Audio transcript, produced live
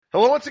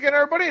Hello once again,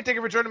 everybody, and thank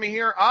you for joining me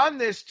here on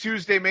this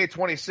Tuesday, May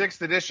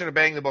 26th edition of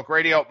Bang the Book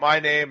Radio.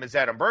 My name is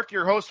Adam Burke,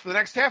 your host for the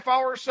next half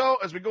hour or so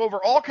as we go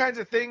over all kinds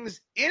of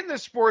things in the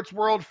sports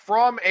world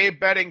from a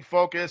betting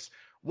focus.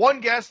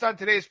 One guest on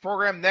today's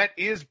program, that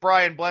is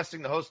Brian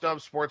Blessing, the host of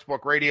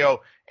Sportsbook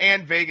Radio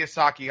and Vegas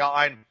Hockey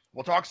Hotline.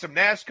 We'll talk some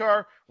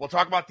NASCAR. We'll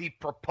talk about the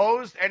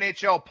proposed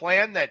NHL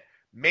plan that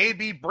may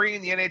be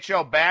bringing the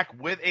NHL back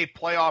with a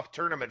playoff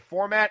tournament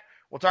format.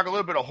 We'll talk a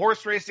little bit of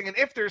horse racing, and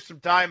if there's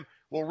some time,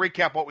 we'll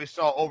recap what we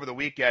saw over the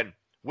weekend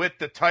with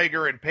the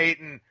Tiger and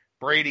Peyton,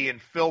 Brady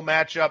and Phil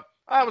matchup.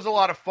 It was a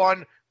lot of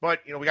fun,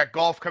 but we got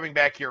golf coming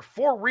back here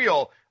for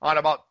real on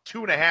about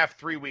 2.5,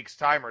 3 weeks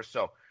time or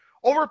so.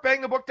 Over at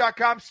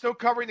BangTheBook.com, still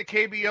covering the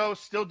KBO,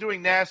 still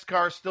doing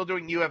NASCAR, still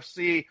doing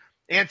UFC,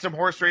 and some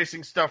horse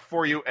racing stuff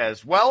for you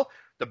as well.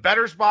 The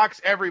Bettor's Box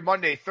every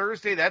Monday,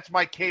 Thursday. That's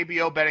my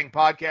KBO betting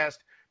podcast.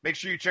 Make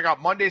sure you check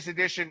out Monday's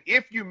edition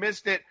if you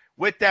missed it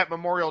with that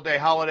Memorial Day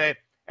holiday,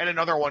 and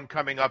another one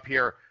coming up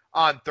here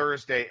on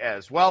Thursday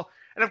as well.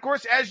 And of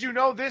course, as you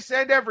know, this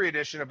and every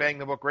edition of Bang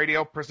the Book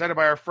Radio presented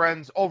by our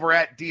friends over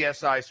at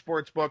DSI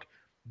Sportsbook.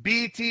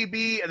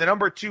 BTB and the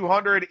number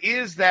 200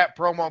 is that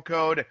promo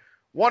code.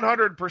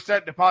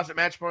 100% deposit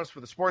match bonus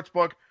for the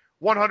sportsbook,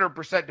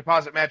 100%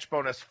 deposit match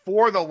bonus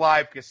for the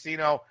live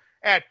casino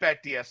at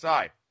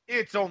BetDSI.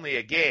 It's only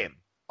a game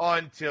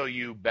until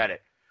you bet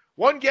it.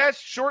 One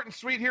guest, short and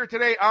sweet here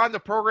today on the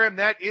program.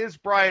 That is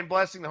Brian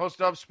Blessing, the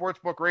host of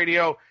Sportsbook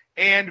Radio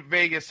and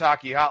Vegas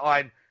Hockey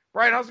Hotline.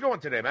 Brian, how's it going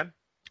today, man?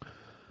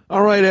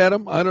 All right,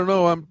 Adam. I don't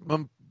know.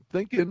 I'm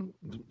thinking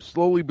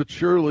slowly but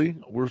surely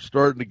we're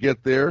starting to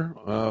get there.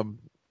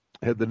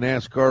 Had the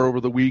NASCAR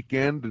over the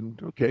weekend, and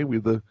okay, we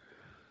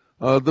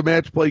have the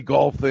match play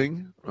golf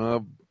thing.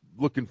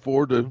 Looking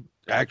forward to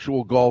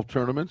actual golf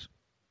tournaments,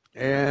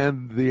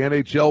 and the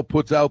NHL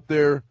puts out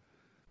their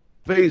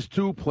Phase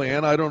 2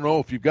 plan. I don't know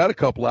if you've got a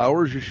couple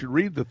hours, you should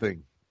read the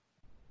thing.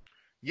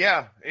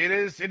 Yeah, it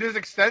is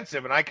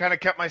extensive, and I kind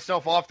of kept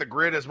myself off the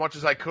grid as much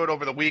as I could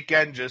over the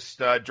weekend,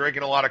 just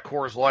drinking a lot of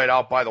Coors Light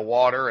out by the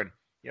water, and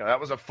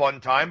that was a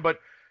fun time. But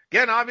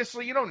again,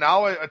 obviously,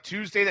 now a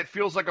Tuesday that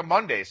feels like a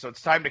Monday, so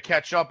it's time to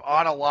catch up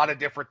on a lot of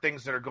different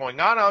things that are going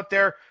on out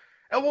there.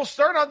 And we'll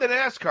start on the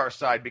NASCAR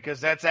side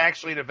because that's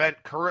actually an event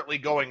currently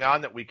going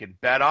on that we can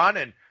bet on.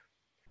 And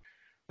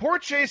poor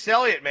Chase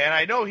Elliott, man.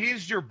 I know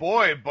he's your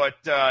boy, but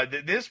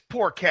this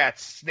poor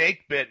cat's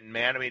snake bitten,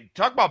 man. I mean,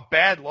 talk about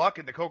bad luck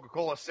in the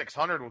Coca-Cola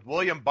 600 with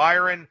William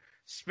Byron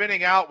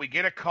spinning out. We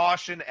get a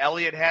caution.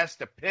 Elliott has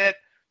to pit.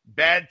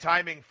 Bad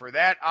timing for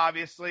that,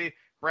 obviously.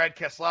 Brad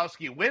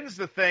Keselowski wins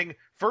the thing.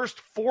 First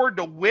Ford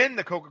to win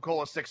the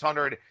Coca-Cola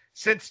 600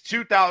 since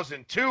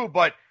 2002,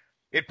 but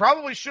it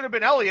probably should have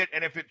been Elliott,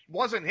 and if it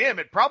wasn't him,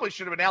 it probably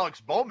should have been Alex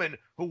Bowman,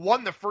 who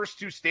won the first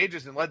two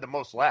stages and led the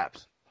most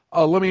laps.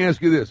 Let me ask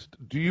you this.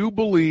 Do you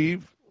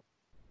believe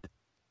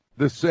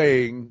the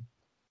saying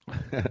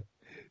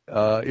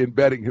in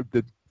betting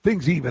that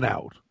things even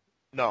out?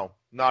 No,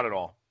 not at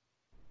all.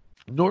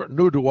 Nor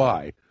do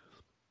I.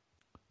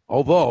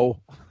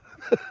 Although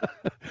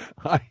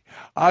I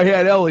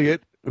had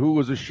Elliott, who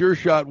was a sure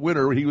shot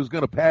winner. He was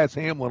going to pass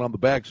Hamlin on the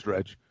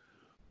backstretch.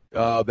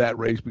 That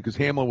race because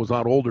Hamlin was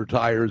on older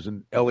tires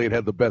and Elliott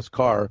had the best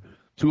car.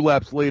 2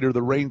 laps later,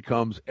 the rain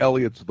comes.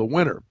 Elliott's the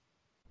winner.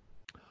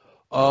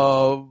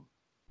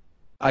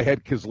 I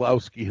had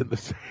Keselowski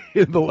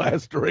in the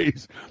last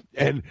race,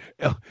 and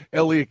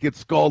Elliott gets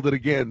scalded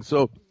again.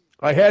 So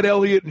I had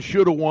Elliott and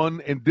should have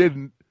won and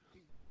didn't.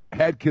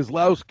 Had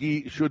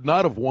Keselowski, should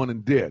not have won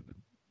and did.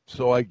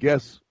 So I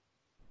guess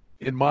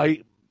in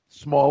my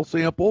small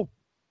sample,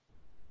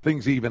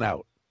 things even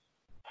out.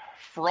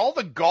 For all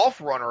the golf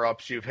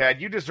runner-ups you've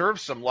had, you deserve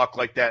some luck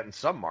like that in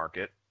some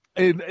market.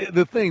 And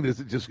the thing is,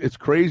 it's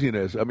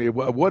craziness. I mean,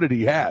 what did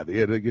he have? He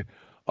had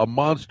a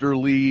monster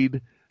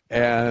lead,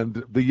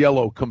 and the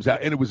yellow comes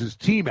out, and it was his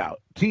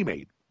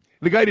teammate.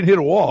 The guy didn't hit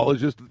a wall; it's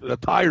just a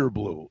tire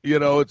blew.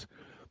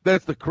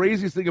 That's the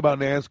craziest thing about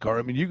NASCAR.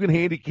 I mean, you can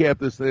handicap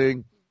this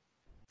thing,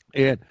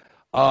 and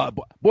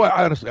boy,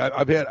 honestly, I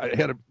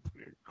had a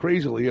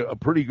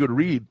pretty good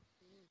read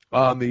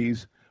on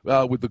these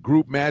with the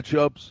group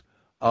matchups.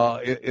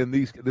 In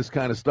this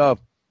kind of stuff,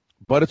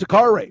 but it's a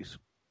car race,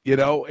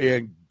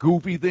 and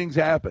goofy things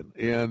happen.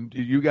 And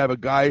you have a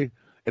guy,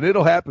 and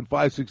it'll happen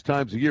 5-6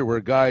 times a year where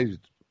a guy's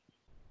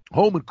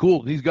home and cool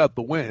and he's got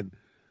the win.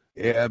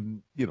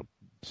 And,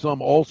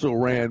 some also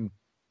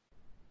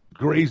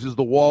grazes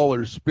the wall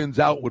or spins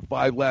out with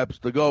 5 laps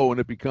to go, and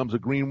it becomes a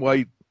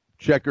green-white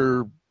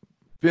checker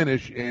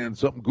finish and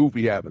something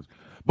goofy happens.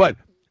 But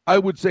I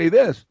would say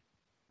this.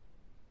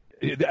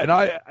 And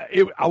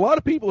a lot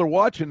of people are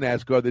watching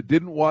NASCAR that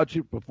didn't watch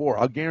it before.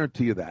 I'll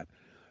guarantee you that.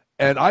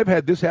 And I've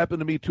had this happen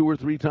to me 2 or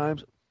 3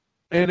 times.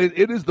 And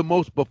it is the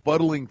most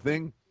befuddling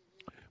thing.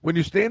 When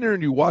you stand there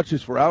and you watch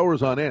this for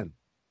hours on end,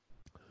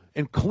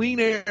 and clean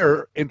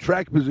air and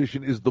track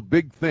position is the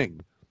big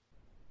thing,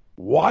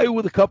 why,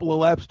 with a couple of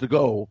laps to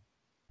go,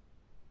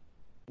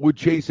 would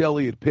Chase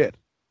Elliott pit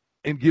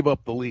and give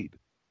up the lead?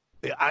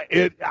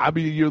 I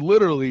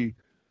mean,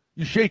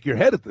 you shake your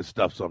head at this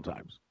stuff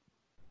sometimes.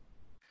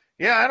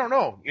 Yeah, I don't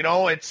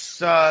know. It's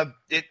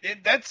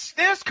that's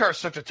NASCAR is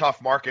such a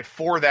tough market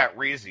for that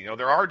reason.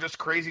 There are just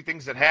crazy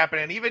things that happen,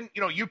 and even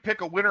you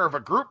pick a winner of a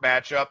group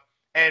matchup,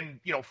 and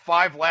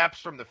 5 laps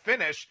from the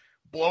finish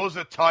blows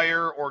a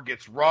tire or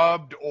gets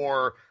rubbed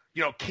or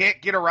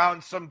can't get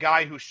around some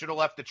guy who should have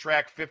left the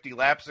track 50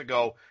 laps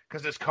ago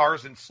because his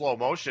car's in slow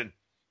motion.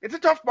 It's a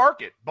tough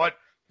market, but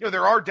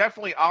there are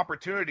definitely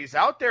opportunities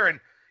out there, and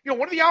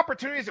one of the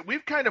opportunities that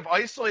we've kind of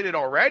isolated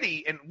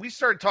already, and we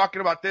started talking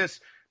about this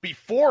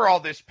before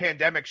all this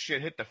pandemic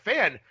shit hit the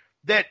fan,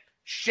 that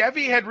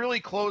Chevy had really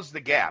closed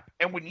the gap.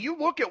 And when you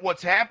look at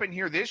what's happened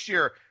here this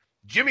year,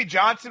 Jimmy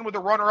Johnson with a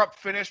runner-up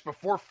finish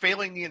before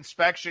failing the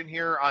inspection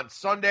here on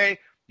Sunday.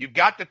 You've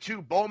got the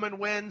 2 Bowman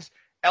wins.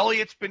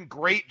 Elliott's been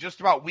great just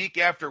about week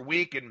after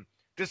week, and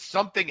just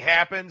something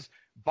happens.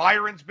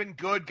 Byron's been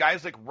good.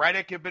 Guys like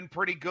Reddick have been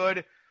pretty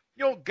good.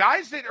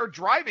 Guys that are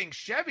driving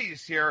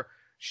Chevys here,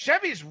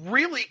 Chevy's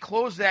really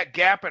closed that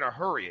gap in a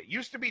hurry. It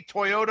used to be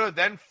Toyota,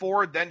 then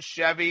Ford, then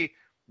Chevy,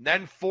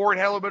 then Ford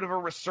had a little bit of a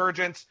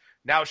resurgence.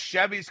 Now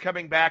Chevy's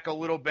coming back a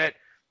little bit.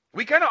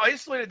 We kind of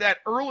isolated that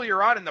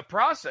earlier on in the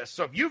process.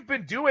 So if you've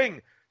been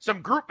doing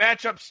some group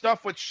matchup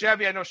stuff with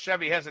Chevy, I know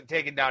Chevy hasn't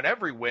taken down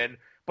every win,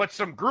 but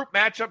some group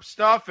matchup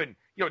stuff and,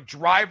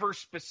 driver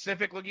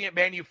specific, looking at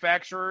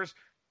manufacturers,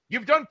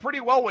 you've done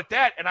pretty well with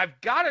that. And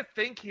I've got to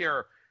think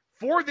here,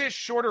 for this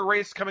shorter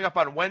race coming up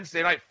on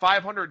Wednesday night,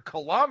 500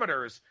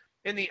 kilometers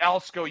in the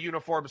Alsco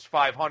Uniforms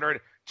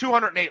 500,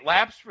 208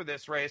 laps for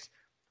this race.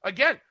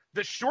 Again,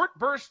 the short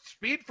burst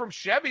speed from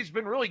Chevy's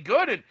been really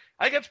good, and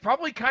I think that's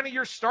probably kind of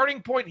your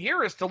starting point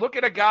here is to look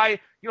at a guy,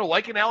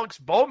 like an Alex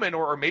Bowman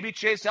or maybe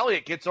Chase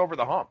Elliott gets over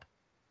the hump.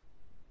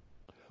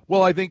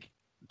 Well, I think,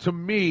 to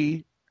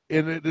me,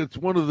 and it's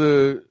one of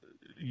the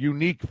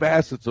unique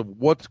facets of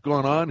what's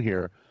gone on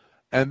here,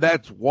 and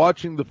that's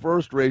watching the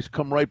first race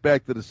come right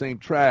back to the same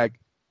track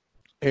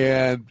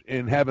and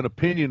have an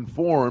opinion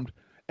formed.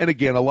 And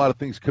again, a lot of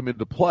things come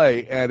into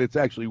play, and it's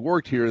actually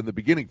worked here in the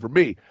beginning for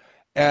me.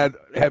 And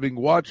having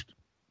watched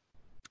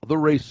the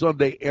race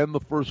Sunday and the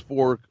first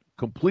 4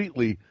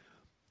 completely,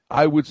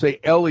 I would say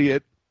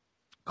Elliott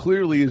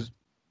clearly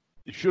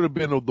should have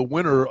been the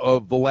winner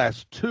of the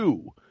last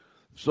 2.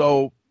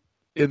 So,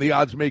 and the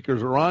odds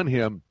makers are on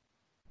him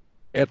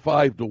at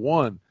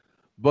 5-1.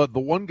 But the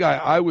one guy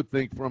I would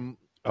think from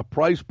a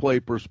price play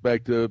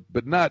perspective,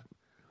 but not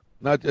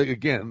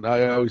again,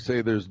 I always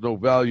say there's no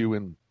value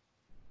in,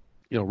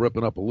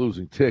 ripping up a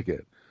losing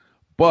ticket.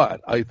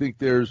 But I think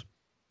there's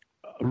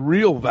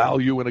real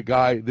value in a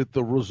guy that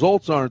the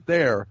results aren't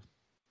there,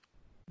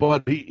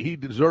 but he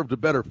deserved a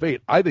better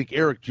fate. I think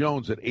Eric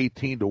Jones at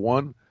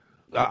 18-1.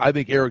 I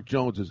think Eric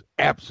Jones is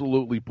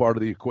absolutely part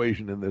of the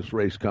equation in this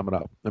race coming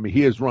up. I mean,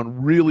 he has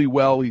run really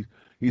well.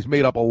 He's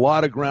made up a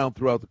lot of ground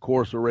throughout the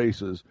course of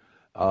races.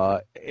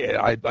 I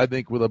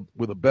think with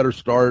a better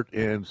start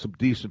and some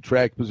decent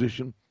track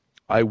position,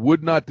 I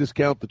would not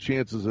discount the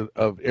chances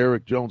of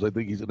Eric Jones. I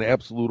think he's an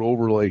absolute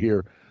overlay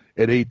here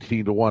at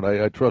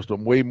 18-1. I trust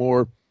him way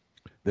more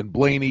than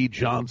Blaney,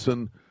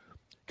 Johnson.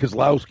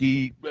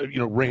 Keselowski,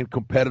 ran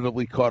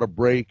competitively, caught a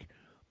break.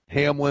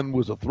 Hamlin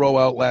was a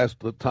throwout last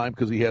time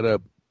because he had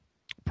a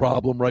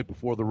problem right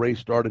before the race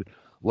started.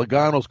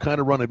 Logano's kind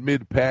of running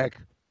mid-pack.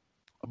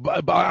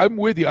 But I'm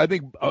with you. I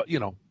think,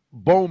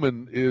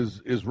 Bowman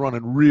is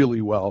running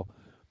really well.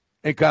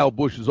 And Kyle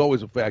Busch is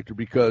always a factor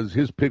because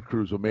his pit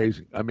crew is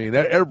amazing. I mean,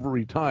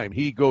 every time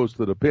he goes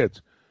to the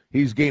pits,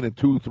 he's gaining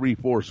 2, 3,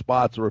 4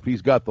 spots, or if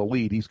he's got the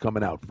lead, he's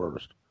coming out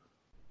first.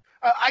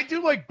 I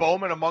do like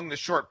Bowman among the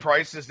short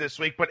prices this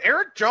week, but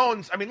Eric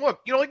Jones, I mean, look,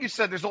 like you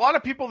said, there's a lot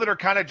of people that are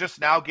kind of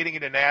just now getting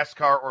into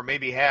NASCAR or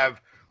maybe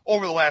have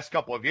over the last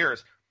couple of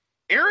years.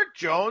 Eric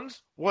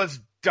Jones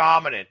was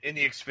dominant in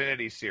the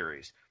Xfinity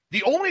Series.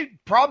 The only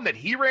problem that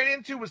he ran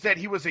into was that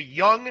he was a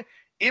young,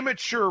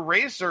 immature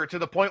racer to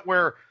the point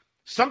where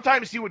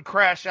sometimes he would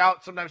crash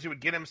out, sometimes he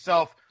would get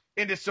himself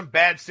into some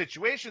bad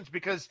situations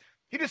because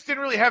he just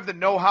didn't really have the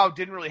know-how,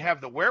 didn't really have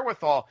the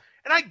wherewithal.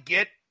 And I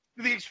get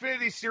the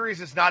Xfinity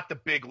Series is not the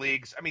big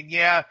leagues. I mean,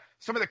 yeah,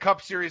 some of the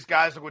Cup Series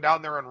guys will go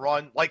down there and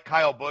run, like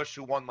Kyle Busch,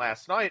 who won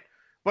last night.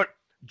 But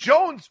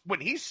Jones, when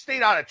he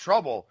stayed out of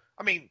trouble,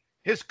 I mean,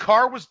 his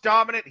car was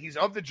dominant. He's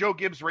of the Joe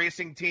Gibbs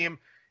racing team.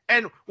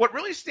 And what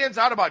really stands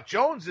out about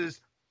Jones is,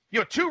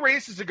 2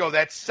 races ago,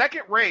 that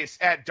second race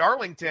at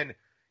Darlington,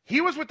 he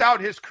was without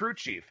his crew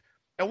chief.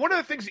 And one of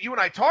the things that you and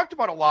I talked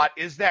about a lot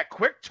is that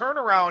quick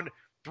turnaround,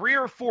 3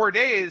 or 4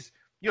 days.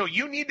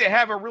 You need to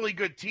have a really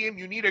good team.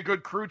 You need a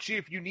good crew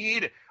chief. You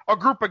need a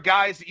group of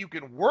guys that you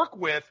can work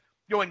with,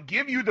 and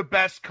give you the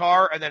best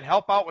car and then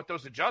help out with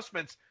those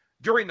adjustments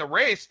during the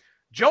race.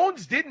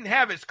 Jones didn't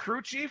have his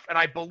crew chief, and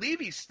I believe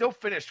he still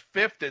finished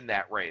 5th in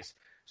that race.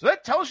 So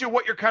that tells you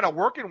what you're kind of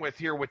working with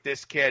here with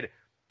this kid.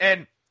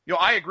 And,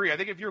 I agree. I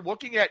think if you're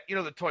looking at,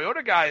 the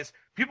Toyota guys,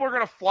 people are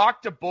going to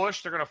flock to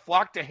Busch. They're going to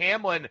flock to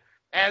Hamlin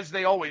as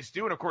they always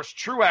do. And, of course,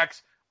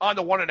 Truex on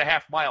the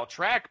 1.5-mile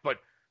track. But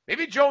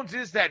maybe Jones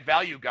is that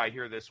value guy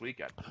here this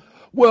weekend.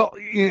 Well,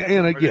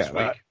 and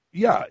again,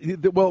 Yeah,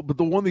 well, but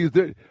the one thing is,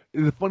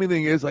 the funny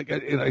thing is, like,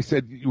 and I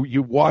said,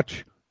 you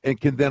watch and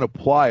can then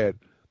apply it.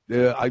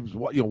 I was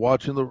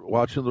watching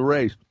the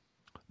race.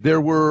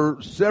 There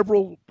were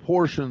several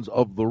portions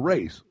of the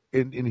race,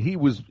 and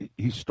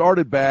he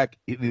started back.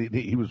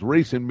 He was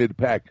racing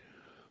mid-pack,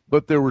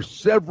 but there were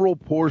several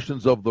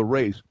portions of the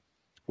race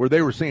where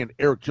they were saying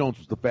Eric Jones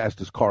was the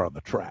fastest car on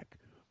the track,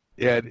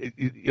 and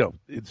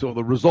so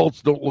the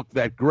results don't look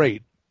that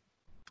great.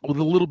 With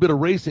a little bit of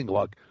racing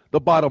luck, the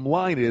bottom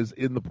line is,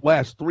 in the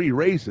last 3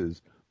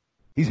 races,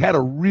 he's had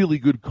a really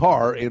good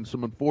car, and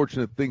some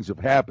unfortunate things have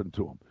happened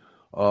to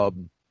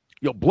him.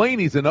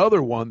 Blaney's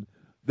another one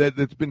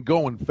that's been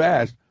going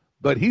fast,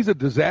 but he's a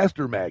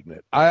disaster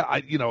magnet.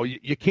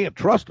 You can't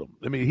trust him.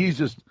 I mean,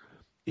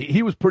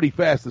 he was pretty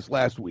fast this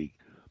last week.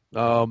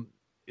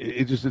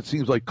 It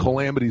seems like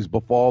calamities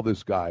befall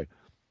this guy.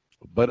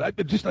 But I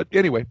just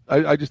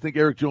think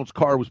Eric Jones'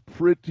 car was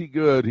pretty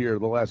good here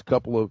the last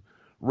couple of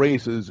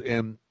races,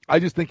 and I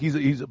just think he's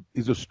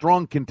a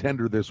strong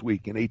contender this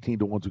week, and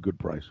 18-1's a good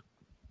price.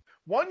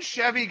 One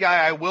Chevy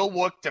guy I will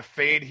look to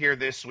fade here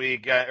this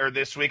week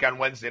on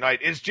Wednesday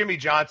night is Jimmy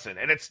Johnson.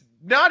 And it's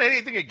not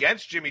anything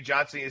against Jimmy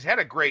Johnson. He's had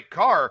a great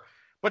car.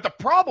 But the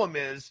problem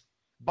is,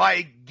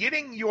 by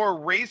getting your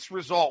race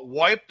result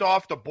wiped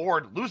off the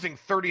board, losing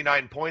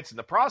 39 points in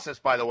the process,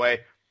 by the way,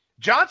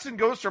 Johnson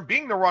goes from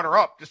being the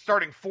runner-up to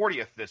starting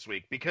 40th this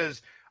week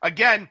because,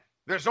 again,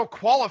 there's no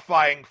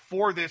qualifying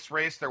for this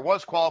race. There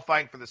was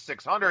qualifying for the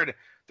 600.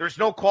 There's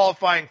no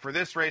qualifying for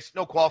this race,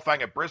 no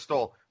qualifying at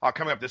Bristol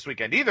coming up this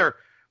weekend either.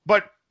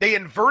 But they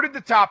inverted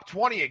the top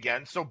 20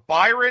 again, so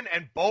Byron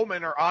and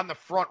Bowman are on the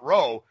front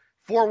row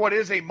for what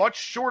is a much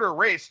shorter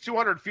race,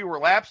 200 fewer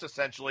laps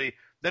essentially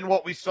than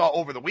what we saw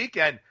over the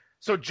weekend.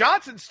 So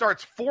Johnson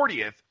starts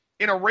 40th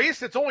in a race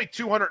that's only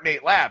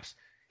 208 laps.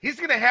 He's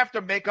going to have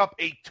to make up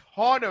a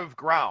ton of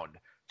ground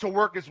to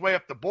work his way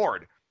up the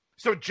board.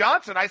 So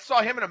Johnson, I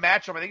saw him in a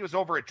matchup, I think it was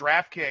over at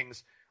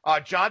DraftKings.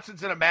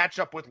 Johnson's in a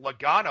matchup with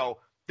Logano.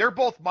 They're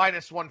both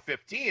minus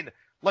 115.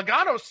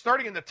 Logano's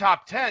starting in the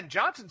top 10.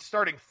 Johnson's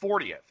starting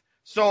 40th.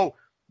 So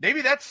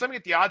maybe that's something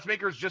that the odds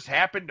makers just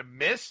happen to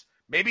miss.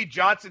 Maybe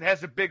Johnson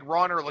has a big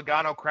run or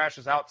Logano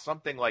crashes out,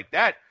 something like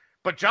that.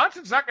 But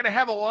Johnson's not going to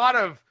have a lot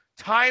of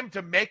time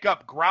to make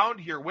up ground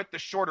here with the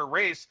shorter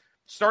race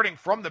starting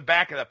from the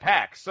back of the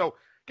pack. So,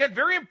 again,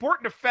 very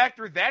important to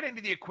factor that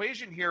into the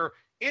equation here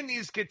in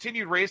these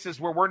continued races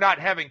where we're not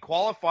having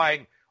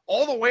qualifying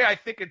all the way, I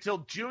think, until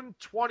June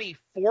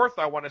 24th,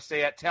 I want to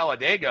say, at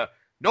Talladega.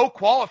 No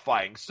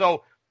qualifying.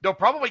 So they'll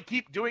probably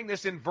keep doing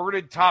this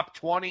inverted top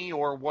 20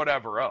 or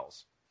whatever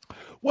else.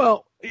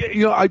 Well,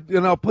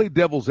 I'll play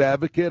devil's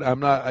advocate.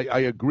 I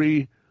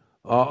agree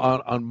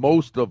on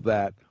most of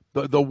that.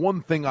 The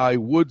one thing I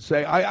would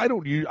say, I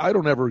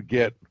don't ever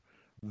get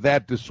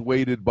that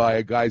dissuaded by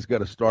a guy's got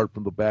to start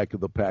from the back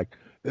of the pack.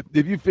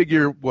 If you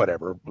figure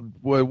whatever,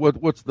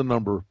 what's the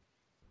number,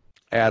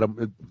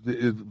 Adam?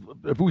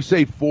 If we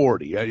say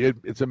 40,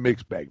 it's a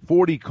mixed bag.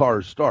 40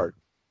 cars start.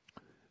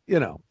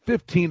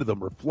 15 of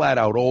them are flat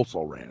out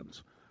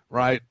also-rans,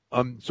 right?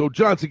 So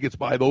Johnson gets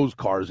by those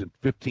cars in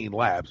 15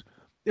 laps.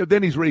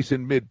 Then he's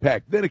racing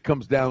mid-pack. Then it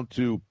comes down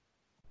to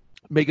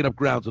making up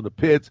grounds in the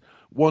pits.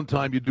 One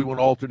time you do an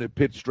alternate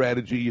pit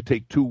strategy. You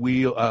take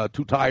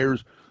two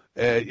tires,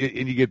 and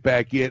you get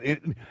back in.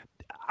 And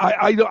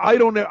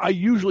I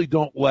usually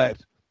don't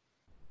let.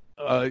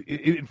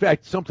 In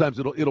fact, sometimes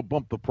it'll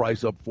bump the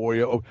price up for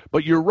you.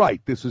 But you're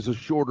right. This is a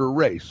shorter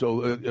race,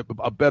 so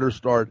a better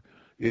start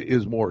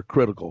is more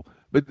critical.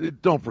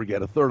 But don't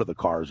forget, a third of the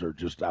cars are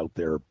just out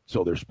there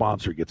so their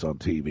sponsor gets on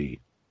TV.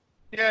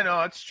 Yeah, no,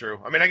 that's true.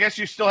 I mean, I guess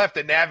you still have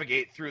to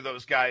navigate through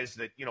those guys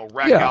that,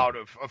 wreck out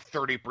of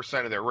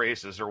 30% of their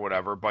races or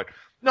whatever. But,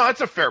 no,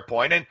 that's a fair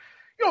point. And,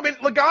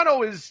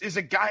 Logano is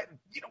a guy,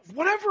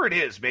 whatever it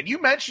is, man.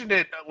 You mentioned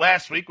it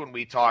last week when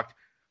we talked.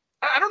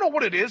 I don't know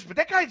what it is, but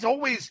that guy's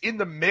always in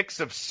the mix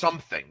of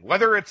something,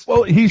 whether it's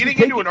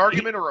getting into an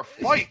argument or a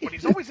fight, but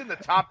he's always in the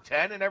top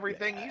 10 and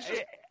everything.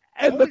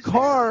 And the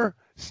car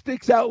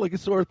sticks out like a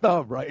sore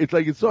thumb, right? It's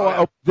like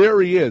there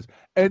he is.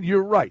 And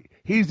you're right.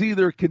 He's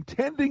either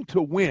contending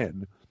to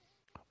win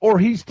or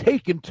he's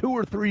taken 2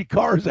 or 3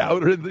 cars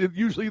out, and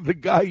usually the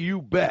guy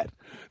you bet.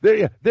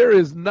 There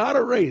is not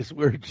a race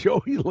where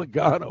Joey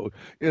Logano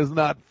is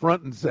not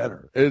front and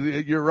center.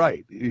 You're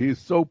right. He's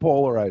so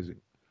polarizing.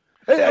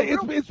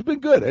 It's been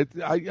good.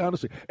 I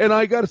honestly, and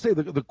I got to say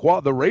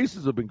the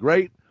races have been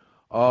great.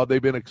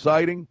 They've been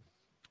exciting.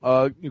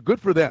 Good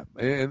for them,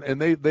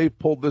 and they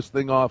pulled this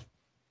thing off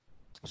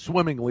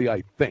swimmingly,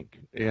 I think,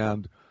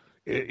 and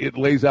it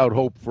lays out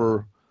hope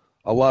for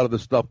a lot of the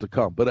stuff to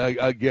come. But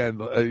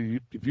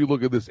if you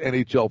look at this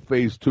NHL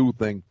Phase 2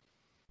 thing,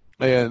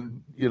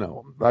 and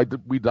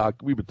we've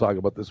been talking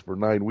about this for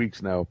 9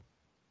 weeks now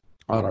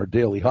on our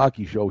daily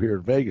hockey show here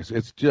in Vegas.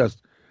 It's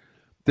just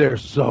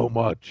there's so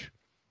much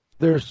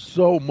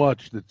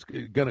that's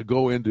going to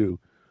go into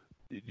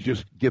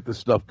just get this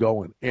stuff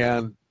going.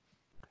 And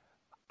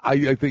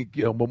I think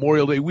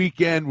Memorial Day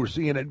weekend we're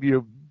seeing it.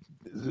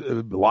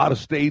 A lot of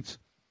states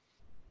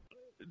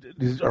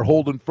are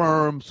holding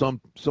firm. Some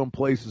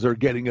places are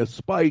getting a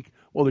spike.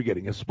 Well, they're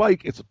getting a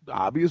spike. It's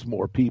obvious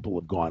more people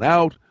have gone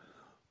out.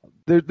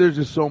 There's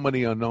just so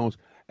many unknowns.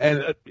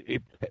 And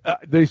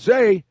they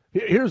say,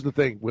 here's the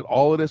thing with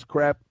all of this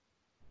crap,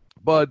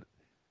 but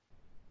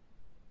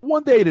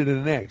one day to the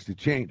next, it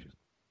changes.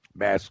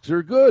 Masks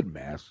are good.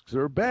 Masks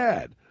are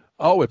bad.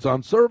 Oh, it's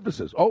on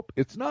surfaces. Oh,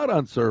 it's not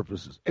on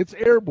surfaces. It's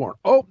airborne.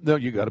 Oh, no,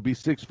 you got to be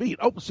 6 feet.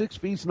 Oh, 6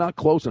 feet's not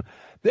close enough.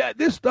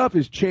 This stuff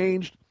has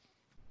changed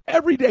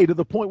every day to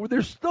the point where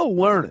they're still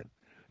learning.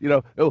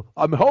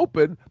 I'm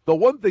hoping the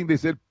one thing they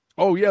said,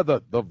 oh, yeah,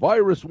 the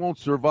virus won't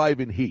survive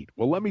in heat.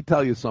 Well, let me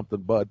tell you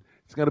something, bud.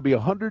 It's going to be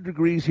 100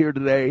 degrees here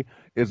today.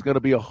 It's going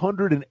to be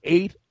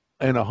 108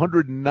 and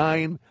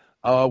 109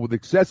 with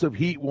excessive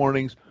heat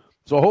warnings.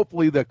 So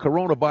hopefully the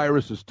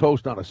coronavirus is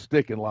toast on a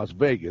stick in Las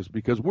Vegas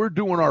because we're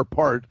doing our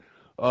part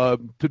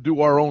to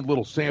do our own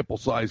little sample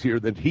size here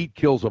that heat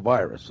kills a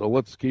virus. So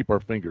let's keep our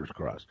fingers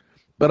crossed.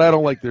 But I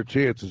don't like their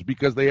chances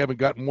because they haven't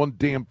gotten one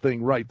damn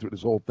thing right through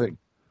this whole thing.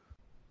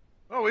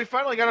 Well, we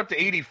finally got up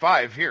to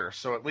 85 here,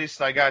 so at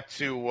least I got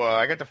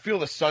to feel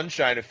the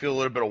sunshine and feel a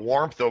little bit of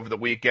warmth over the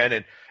weekend,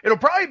 and it'll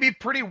probably be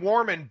pretty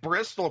warm in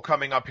Bristol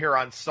coming up here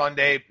on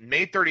Sunday,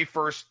 May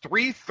 31st,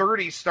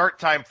 3:30 start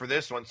time for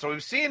this one. So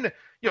we've seen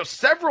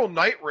several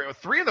night races.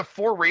 3 of the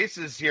 4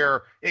 races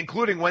here,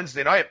 including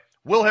Wednesday night,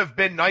 will have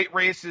been night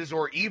races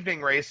or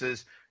evening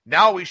races.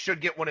 Now we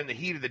should get one in the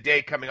heat of the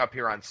day coming up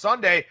here on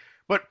Sunday,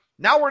 but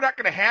now we're not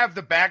going to have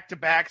the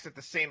back-to-backs at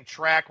the same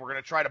track. We're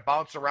going to try to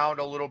bounce around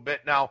a little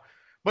bit now.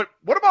 But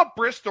what about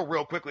Bristol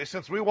real quickly,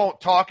 since we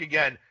won't talk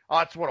again?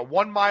 It's a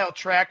 1-mile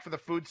track for the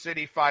Food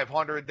City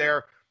 500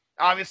 there.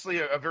 Obviously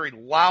a very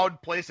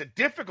loud place, a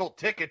difficult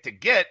ticket to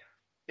get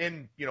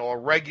in, a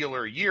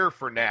regular year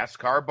for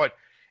NASCAR. But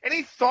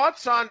any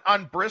thoughts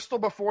on Bristol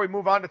before we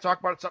move on to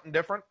talk about something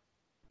different?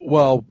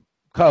 Well,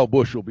 Kyle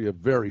Busch will be a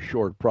very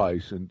short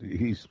price, and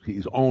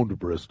he's owned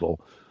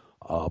Bristol.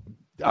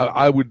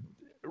 I would,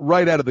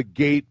 right out of the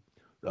gate,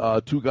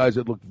 2 guys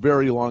that look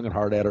very long and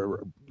hard at it.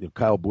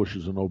 Kyle Busch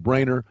is a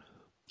no-brainer.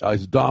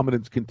 His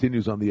dominance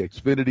continues on the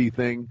Xfinity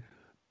thing.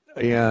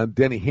 And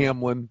Denny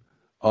Hamlin,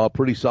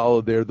 pretty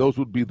solid there. Those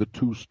would be the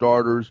 2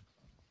 starters.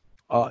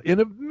 And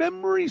if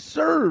memory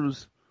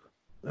serves,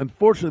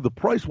 unfortunately, the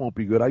price won't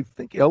be good. I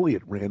think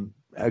Elliott ran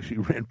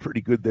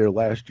pretty good there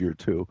last year,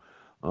 too.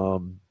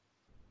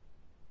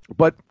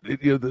 But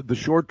the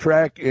short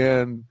track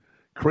and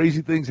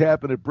crazy things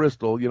happen at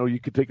Bristol. You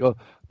could take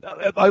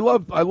I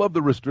love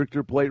the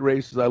restrictor plate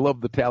races. I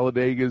love the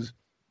Talladegas,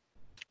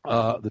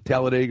 the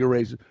Talladega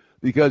races,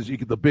 because you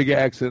get the big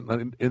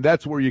accident, and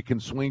that's where you can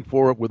swing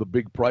for it with a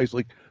big price.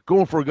 Like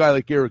going for a guy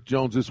like Eric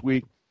Jones this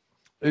week,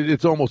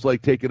 it's almost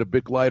like taking a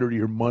big lighter to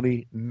your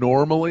money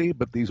normally,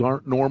 but these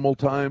aren't normal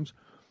times.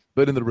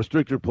 But in the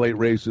restrictor plate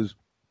races,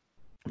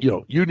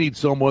 you need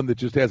someone that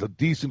just has a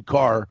decent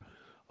car.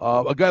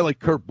 A guy like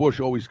Kurt Busch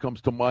always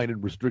comes to mind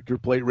in restrictor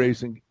plate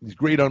racing. He's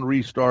great on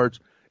restarts,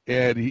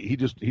 and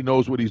he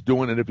knows what he's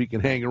doing. And if he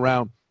can hang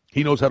around,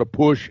 he knows how to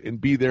push and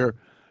be there.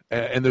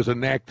 And there's a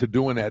knack to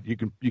doing that.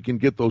 You can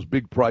get those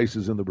big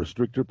prices in the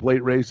restrictor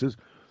plate races.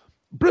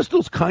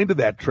 Bristol's kind of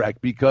that track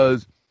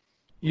because,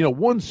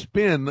 one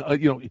spin,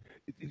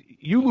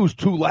 you lose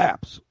 2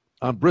 laps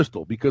on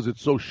Bristol because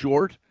it's so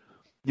short.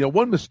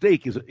 One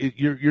mistake is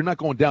you're not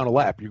going down a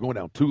lap. You're going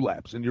down 2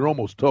 laps, and you're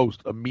almost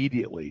toast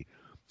immediately.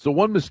 So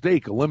one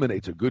mistake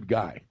eliminates a good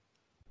guy.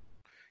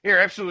 You're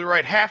absolutely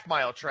right.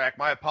 Half-mile track.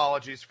 My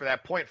apologies for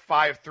that.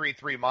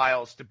 0.533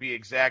 miles to be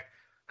exact.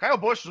 Kyle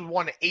Busch has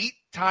won 8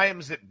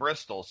 times at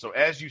Bristol. So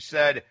as you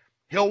said,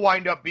 he'll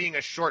wind up being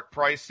a short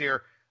price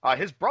here.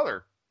 His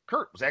brother,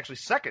 Kurt, was actually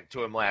second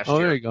to him last year.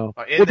 There you go.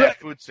 In that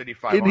Food City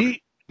 500.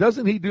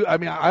 Doesn't he do? I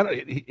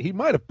mean, he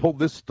might have pulled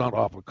this stunt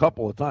off a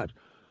couple of times,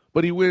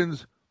 but he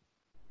wins.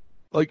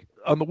 Like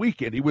on the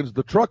weekend, he wins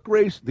the truck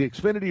race, the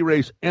Xfinity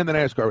race, and the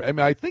NASCAR. I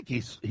mean, I think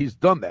he's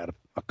done that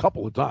a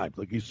couple of times.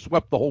 Like he's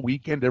swept the whole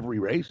weekend, every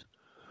race.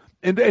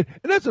 And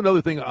that's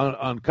another thing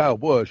on Kyle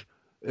Busch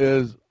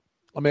is,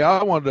 I mean,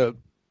 I wanted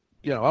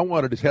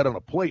his head on a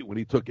plate when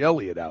he took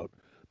Elliott out.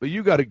 But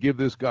you got to give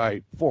this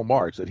guy full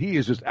marks that he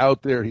is just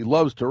out there. He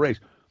loves to race.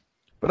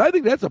 But I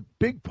think that's a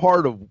big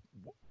part of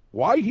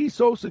why he's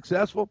so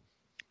successful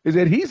is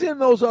that he's in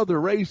those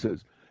other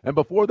races. And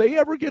before they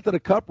ever get to the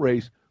Cup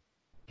race,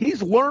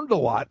 he's learned a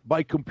lot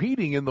by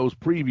competing in those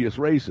previous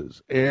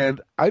races. And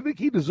I think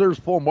he deserves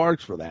full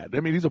marks for that. I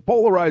mean, he's a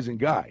polarizing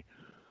guy.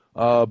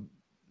 But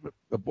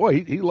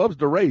boy, he loves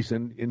to race,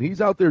 and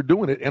he's out there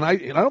doing it. And I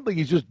don't think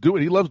he's just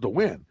doing it. He loves to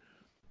win.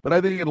 But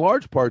I think in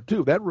large part,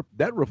 too,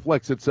 that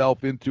reflects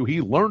itself into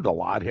he learned a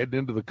lot heading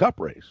into the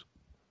Cup race.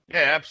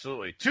 Yeah,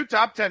 absolutely. 2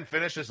 top 10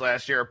 finishes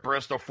last year at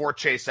Bristol for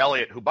Chase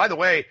Elliott, who, by the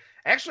way,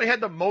 actually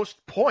had the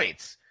most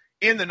points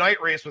in the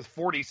night race with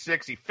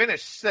 46. He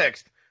finished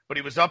 6th, but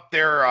he was up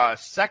there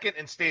 2nd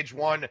in Stage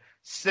 1,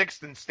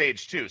 6th in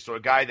Stage 2. So a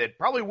guy that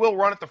probably will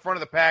run at the front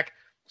of the pack.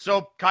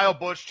 So Kyle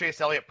Busch,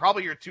 Chase Elliott,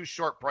 probably your 2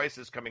 short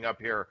prices coming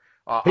up here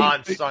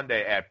on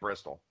Sunday at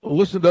Bristol.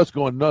 Listen to us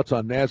going nuts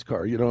on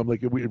NASCAR. I'm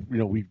like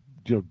we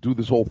do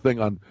this whole thing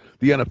on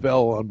the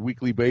NFL on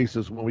weekly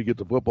basis when we get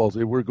to football.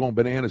 Say we're going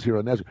bananas here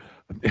on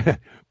NASCAR.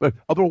 But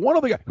although one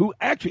other guy who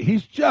actually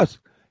he's just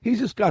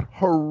got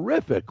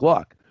horrific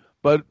luck,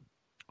 but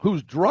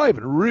who's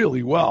driving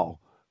really well,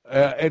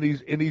 and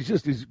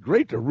he's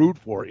great to root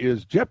for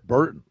is Jeff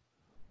Burton.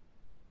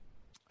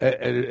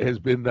 And it has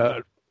been.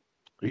 I'm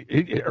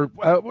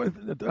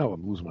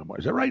losing my mind.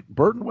 Is that right?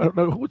 Burton?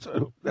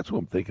 That's who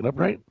I'm thinking of,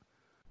 right?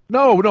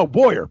 No,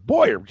 Boyer,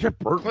 Jeff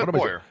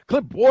Burton.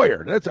 Clint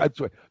Boyer. That's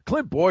right.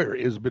 Clint Boyer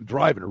has been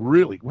driving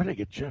really. Where did I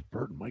get Jeff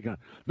Burton? My God,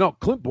 no,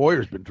 Clint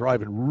Boyer's been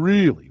driving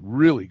really,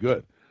 really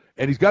good,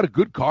 and he's got a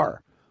good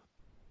car.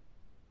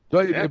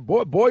 So yeah.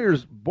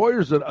 Boyer's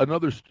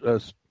another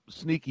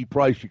sneaky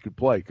price you could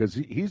play because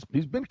he's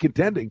been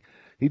contending.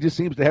 He just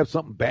seems to have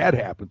something bad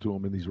happen to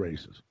him in these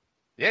races.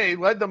 Yeah, he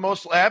led the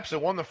most laps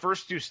and won the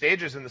first two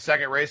stages in the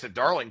second race at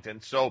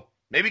Darlington. So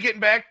maybe getting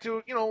back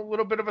to, a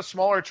little bit of a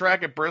smaller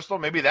track at Bristol,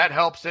 maybe that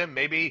helps him.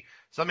 Maybe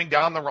something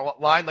down the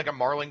line like a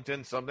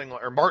Martinsville, something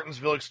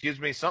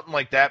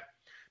like that.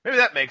 Maybe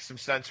that makes some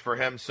sense for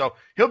him. So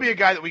he'll be a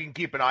guy that we can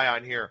keep an eye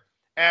on here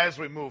as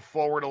we move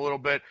forward a little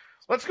bit.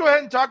 Let's go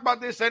ahead and talk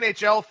about this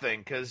NHL thing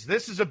because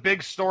this is a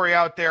big story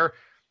out there.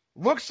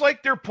 Looks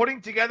like they're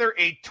putting together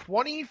a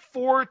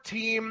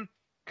 24-team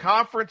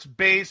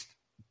conference-based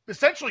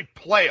essentially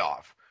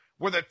playoff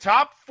where the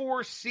top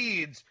four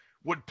seeds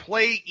would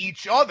play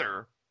each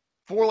other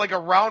for like a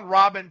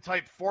round-robin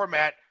type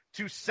format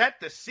to set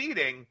the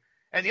seeding,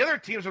 and the other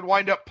teams would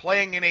wind up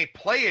playing in a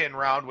play-in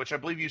round, which I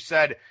believe you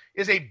said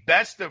is a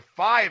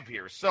best-of-5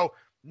 here. So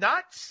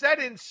not set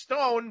in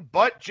stone,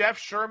 but Jeff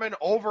Sherman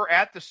over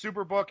at the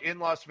Superbook in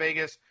Las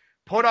Vegas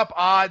put up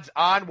odds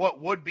on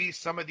what would be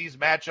some of these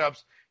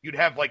matchups. You'd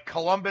have like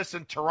Columbus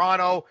and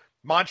Toronto,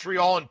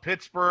 Montreal and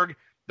Pittsburgh,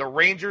 the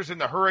Rangers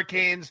and the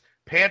Hurricanes,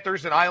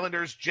 Panthers and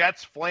Islanders,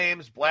 Jets,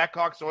 Flames,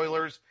 Blackhawks,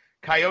 Oilers,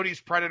 Coyotes,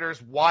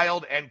 Predators,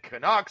 Wild, and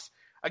Canucks.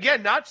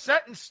 Again, not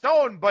set in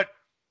stone, but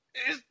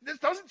this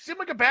doesn't seem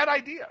like a bad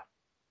idea.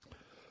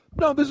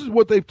 No, this is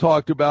what they've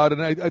talked about,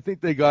 and I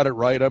think they got it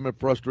right. I'm a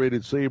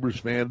frustrated Sabres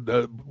fan.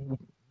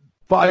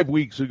 5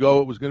 weeks ago,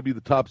 it was going to be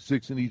the top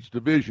six in each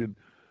division,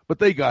 but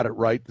they got it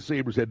right. The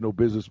Sabres had no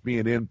business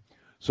being in,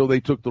 so they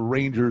took the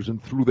Rangers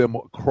and threw them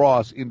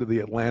across into the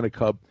Atlantic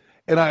Cup,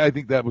 and I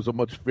think that was a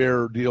much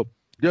fairer deal.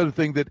 The other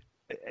thing that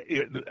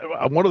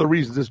one of the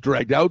reasons this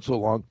dragged out so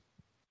long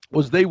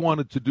was they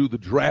wanted to do the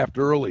draft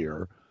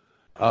earlier,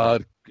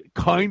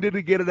 kind of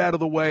to get it out of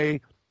the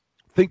way,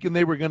 thinking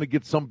they were going to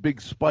get some big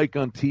spike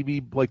on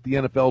TV like the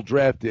NFL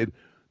draft did.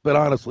 But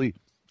honestly,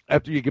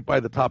 after you get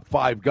by the top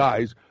five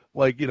guys,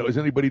 is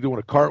anybody doing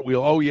a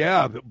cartwheel? Oh,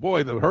 yeah,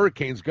 the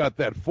Hurricanes got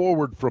that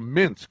forward from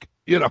Minsk.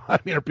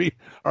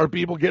 Are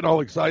people getting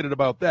all excited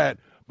about that?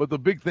 But the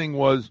big thing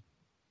was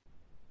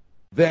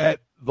that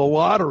the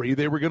lottery,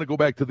 they were going to go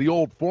back to the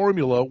old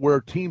formula where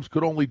teams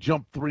could only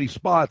jump 3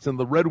 spots, and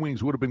the Red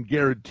Wings would have been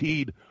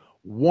guaranteed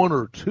 1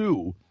 or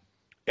 2.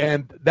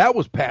 And that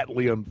was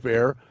patently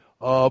unfair.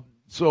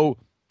 So,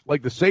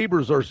 the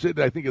Sabres are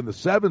sitting, I think, in the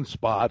 7th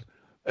spot,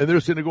 and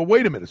they're sitting and go,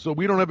 wait a minute, so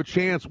we don't have a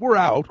chance. We're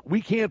out.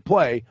 We can't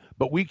play,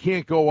 but we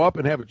can't go up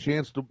and have a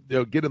chance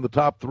to get in the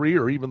top 3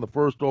 or even the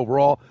first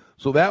overall.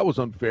 So that was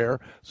unfair.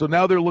 So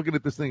now they're looking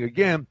at this thing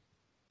again.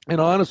 And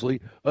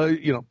honestly,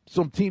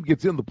 some team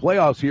gets in the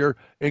playoffs here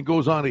and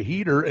goes on a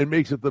heater and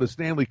makes it to the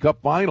Stanley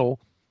Cup final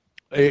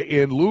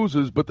and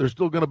loses, but they're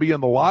still going to be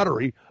in the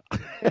lottery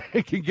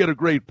and can get a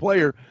great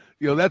player.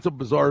 That's a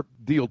bizarre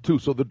deal, too.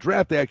 So the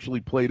draft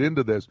actually played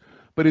into this.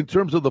 But in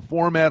terms of the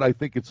format, I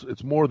think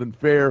it's more than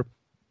fair.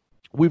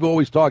 We've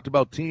always talked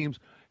about teams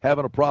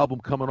having a problem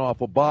coming off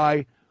a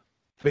bye,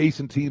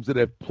 facing teams that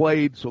have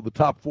played. So the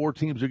top 4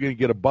 teams are going to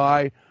get a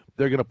bye.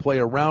 They're going to play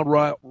a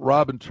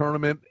round-robin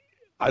tournament.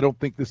 I don't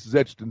think this is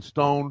etched in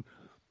stone.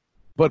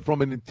 But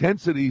from an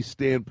intensity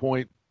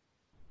standpoint,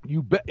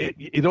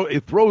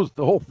 it throws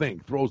the whole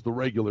thing, throws the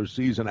regular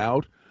season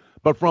out.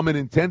 But from an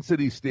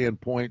intensity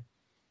standpoint,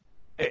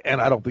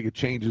 and I don't think it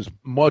changes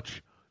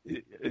much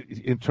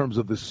in terms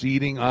of the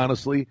seeding,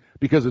 honestly,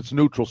 because it's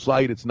neutral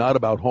site. It's not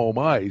about home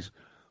ice.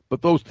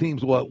 But those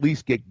teams will at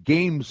least get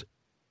games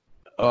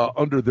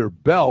under their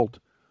belt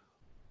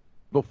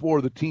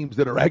before the teams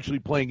that are actually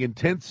playing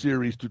intense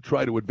series to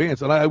try to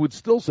advance. And I would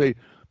still say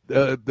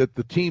that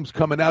the teams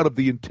coming out of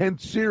the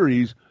intense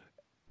series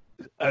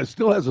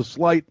still has a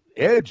slight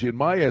edge, in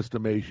my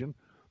estimation,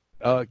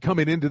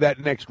 coming into that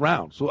next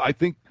round. So I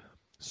think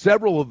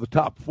several of the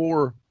top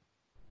 4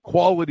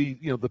 quality,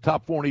 the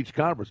top 4 in each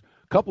conference,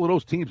 a couple of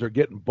those teams are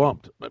getting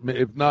bumped,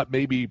 if not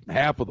maybe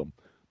half of them,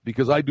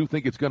 because I do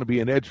think it's going to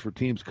be an edge for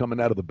teams coming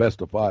out of the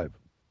best of 5.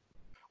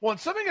 Well, and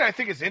something that I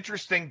think is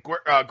interesting,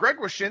 Greg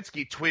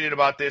Wyshynski tweeted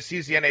about this.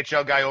 He's the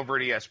NHL guy over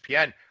at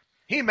ESPN.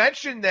 He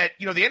mentioned that,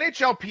 the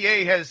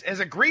NHLPA has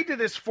agreed to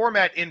this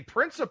format in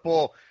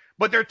principle,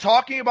 but they're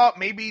talking about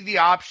maybe the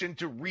option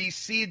to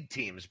reseed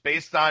teams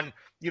based on,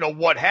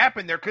 what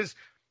happened there. Because,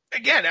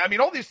 again,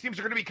 all these teams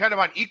are going to be kind of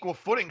on equal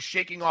footing,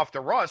 shaking off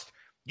the rust.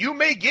 You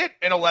may get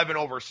an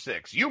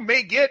 11/6. You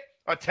may get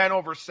a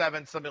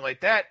 10/7, something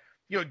like that.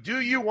 do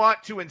you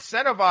want to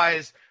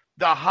incentivize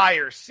the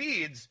higher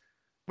seeds?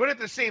 But at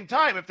the same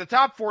time, if the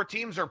top 4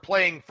 teams are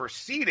playing for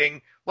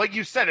seeding, like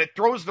you said, it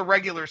throws the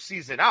regular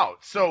season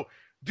out. So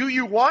do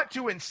you want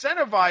to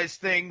incentivize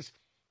things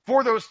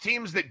for those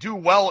teams that do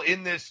well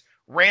in this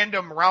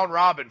random round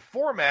robin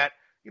format,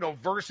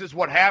 versus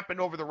what happened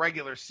over the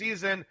regular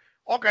season,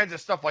 all kinds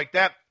of stuff like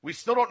that? We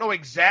still don't know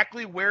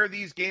exactly where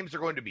these games are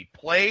going to be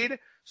played.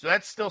 So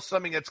that's still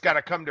something that's got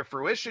to come to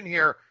fruition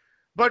here.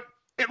 But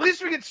at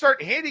least we can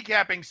start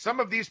handicapping some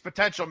of these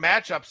potential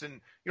matchups.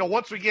 And,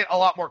 once we get a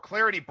lot more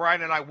clarity,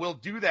 Brian and I will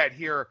do that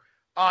here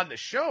on the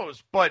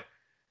shows. But,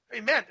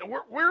 hey, man,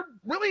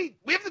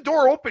 we have the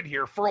door open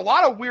here for a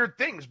lot of weird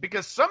things,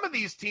 because some of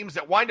these teams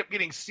that wind up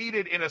getting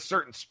seeded in a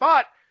certain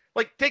spot,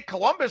 like take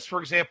Columbus, for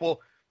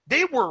example,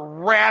 they were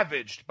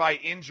ravaged by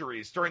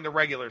injuries during the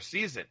regular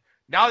season.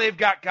 Now they've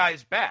got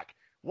guys back.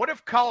 What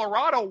if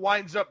Colorado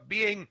winds up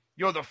being,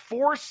 the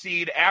 4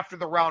 seed after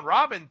the round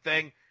robin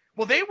thing?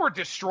 Well, they were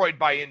destroyed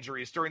by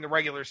injuries during the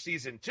regular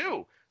season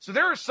too. So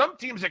there are some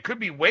teams that could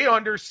be way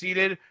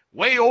underseeded,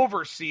 way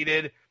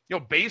overseeded,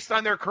 based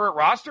on their current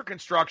roster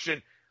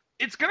construction.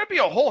 It's going to be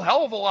a whole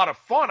hell of a lot of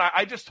fun.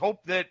 I just hope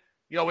that,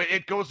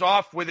 it goes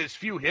off with as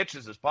few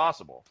hitches as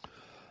possible.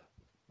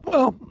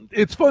 Well,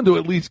 it's fun to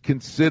at least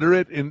consider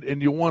it,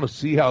 and you want to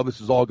see how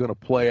this is all going to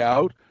play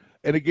out.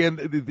 And again,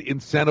 the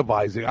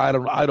incentivizing,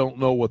 I don't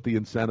know what the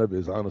incentive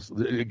is,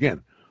 honestly.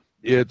 Again,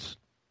 it's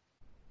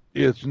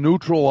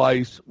neutral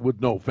ice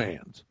with no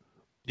fans.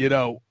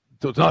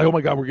 So it's not like, oh my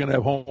God, we're going to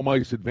have home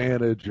ice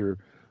advantage or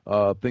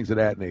things of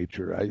that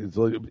nature. Right?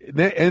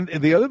 And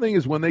the other thing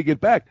is, when they get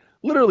back,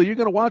 literally, you're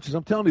going to watch this.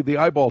 I'm telling you, the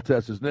eyeball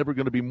test is never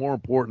going to be more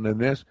important than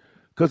this,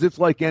 because it's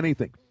like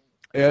anything.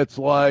 It's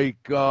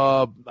like,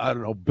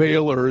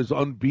 Baylor is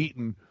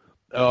unbeaten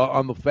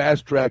on the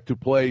fast track to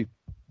play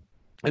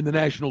in the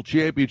national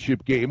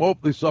championship game. Oh,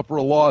 they suffer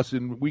a loss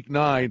in week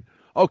 9.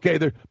 Okay,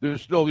 they're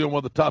still one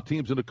of the top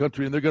teams in the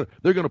country, and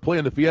they're gonna play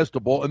in the Fiesta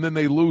Bowl, and then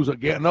they lose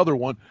again another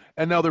one,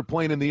 and now they're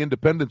playing in the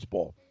Independence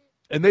Bowl,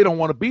 and they don't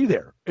want to be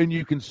there, and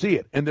you can see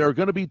it. And there are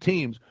going to be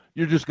teams,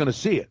 you're just going to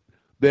see it,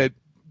 that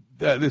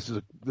this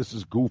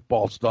is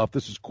goofball stuff,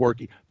 this is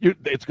quirky.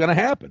 It's going to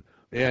happen,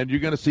 and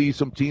you're going to see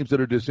some teams that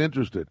are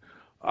disinterested.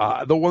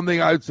 The one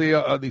thing I'd say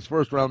on these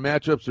first round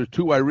matchups, there's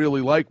 2 I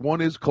really like.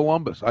 One is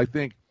Columbus. I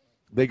think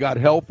they got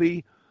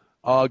healthy.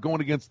 Going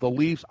against the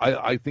Leafs,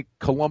 I think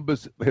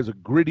Columbus has a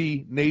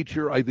gritty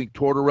nature. I think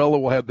Tortorella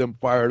will have them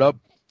fired up.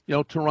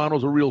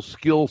 Toronto's a real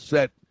skill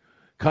set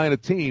kind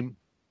of team,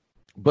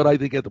 but I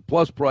think at the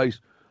plus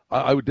price,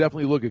 I would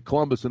definitely look at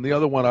Columbus. And the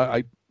other one,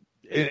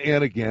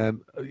 and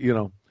again,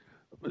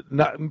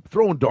 not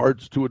throwing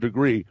darts to a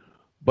degree,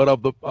 but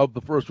of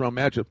the first round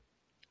matchup,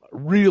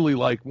 really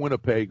like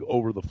Winnipeg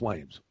over the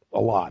Flames a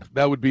lot.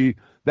 That would be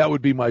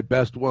my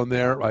best one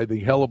there. I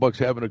think Hellebuck's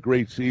having a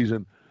great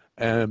season,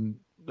 and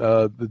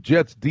the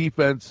Jets'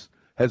 defense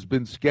has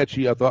been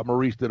sketchy. I thought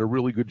Maurice did a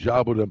really good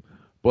job with him,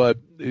 but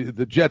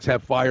the Jets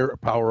have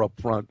firepower up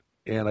front,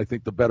 and I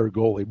think the better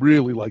goalie.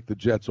 Really like the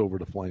Jets over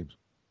the Flames.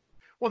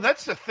 Well,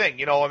 that's the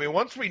thing.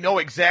 Once we know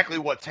exactly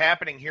what's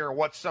happening here,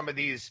 what some of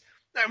these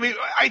 –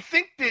 I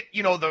think that,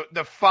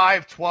 the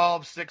 5-12,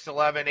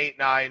 6-11,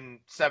 8-9,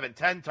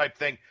 7-10 type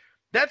thing,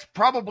 that's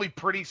probably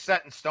pretty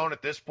set in stone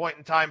at this point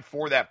in time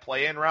for that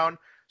play-in round.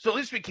 So at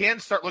least we can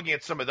start looking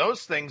at some of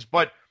those things.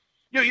 But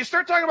you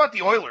start talking about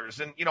the Oilers,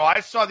 and, I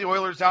saw the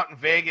Oilers out in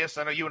Vegas.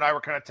 I know you and I were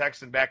kind of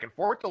texting back and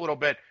forth a little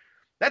bit.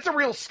 That's a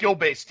real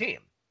skill-based team.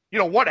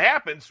 What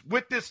happens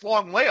with this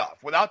long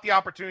layoff without the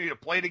opportunity to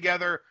play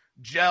together,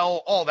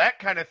 gel, all that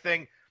kind of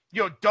thing?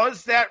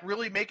 Does that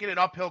really make it an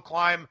uphill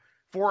climb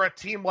for a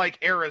team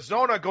like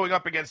Arizona going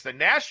up against a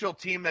Nashville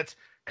team that's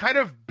kind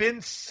of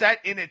been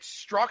set in its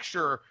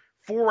structure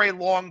for a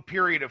long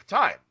period of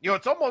time?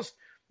 It's almost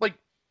like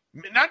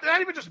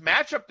not even just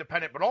matchup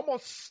dependent, but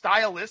almost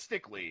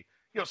stylistically,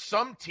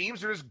 some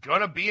teams are just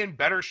going to be in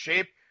better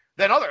shape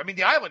than others.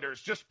 The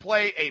Islanders just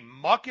play a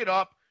muck it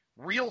up,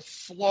 real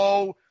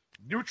slow,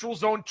 neutral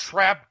zone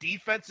trap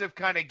defensive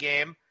kind of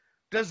game.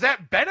 Does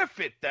that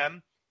benefit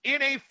them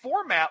in a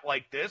format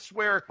like this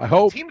where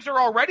teams are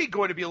already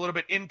going to be a little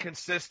bit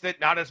inconsistent,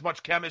 not as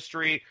much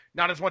chemistry,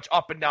 not as much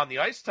up and down the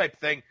ice type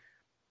thing?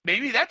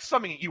 Maybe that's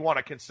something you want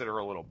to consider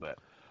a little bit.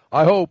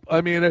 I hope. I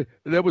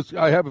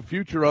have a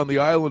future on the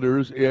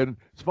Islanders, and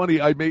it's funny.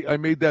 I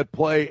made that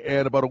play,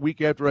 and about a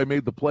week after I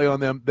made the play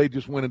on them, they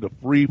just went into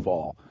free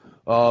fall.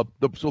 So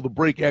the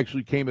break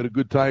actually came at a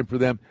good time for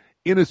them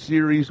in a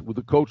series with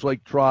a coach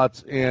like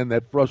Trotz and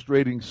that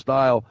frustrating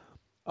style.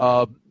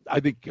 I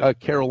think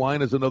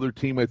Carolina's another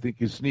team I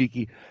think is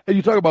sneaky. And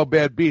you talk about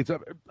bad beats.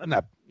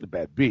 Not a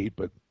bad beat,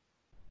 but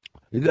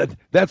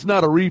that's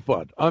not a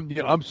refund.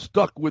 I'm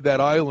stuck with that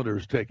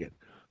Islanders ticket.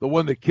 The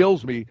one that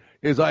kills me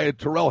is I had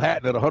Terrell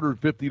Hatton at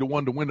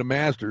 150-1 to win the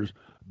Masters.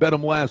 Bet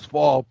him last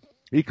fall.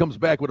 He comes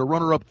back with a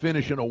runner-up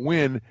finish and a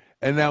win,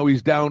 and now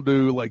he's down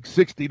to like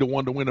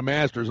 60-1 to win the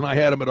Masters. And I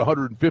had him at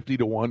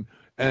 150-1,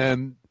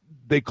 and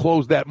they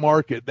closed that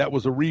market. That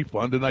was a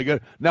refund, and I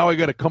got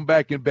to come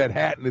back and bet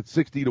Hatton at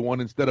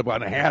 60-1 instead of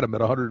I had him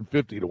at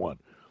 150-1.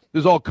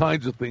 There's all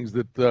kinds of things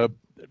that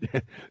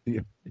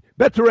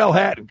bet Terrell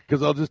Hatton,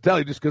 because I'll just tell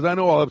you, just because I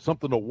know I'll have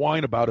something to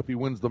whine about if he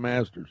wins the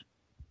Masters.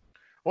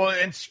 Well,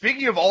 and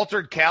speaking of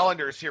altered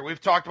calendars here,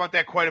 we've talked about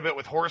that quite a bit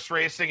with horse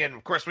racing. And,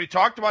 of course, we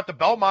talked about the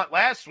Belmont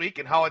last week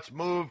and how it's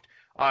moved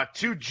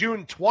to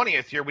June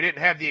 20th here. We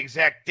didn't have the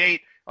exact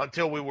date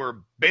until we were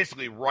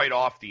basically right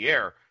off the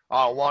air.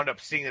 Wound up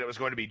seeing that it was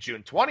going to be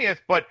June 20th.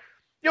 But,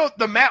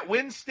 the Matt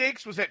Wynn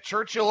Stakes was at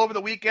Churchill over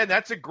the weekend.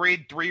 That's a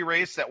Grade 3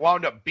 race that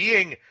wound up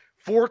being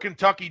 4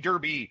 Kentucky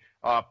Derby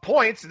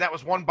points, and that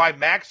was won by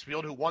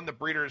Maxfield, who won the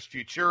Breeders'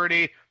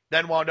 Futurity,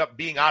 then wound up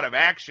being out of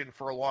action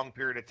for a long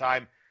period of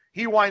time.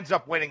 He winds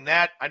up winning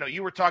that. I know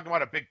you were talking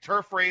about a big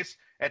turf race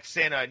at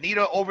Santa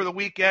Anita over the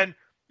weekend.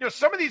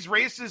 Some of these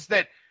races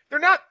that they're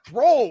not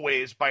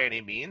throwaways by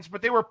any means,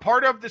 but they were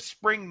part of the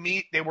spring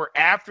meet. They were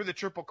after the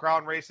Triple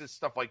Crown races,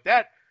 stuff like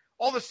that.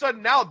 All of a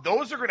sudden now,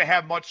 those are going to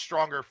have much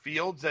stronger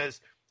fields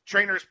as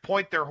trainers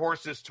point their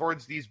horses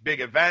towards these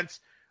big events.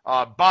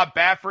 Bob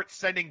Baffert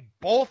sending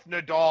both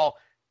Nadal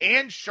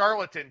and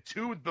Charlatan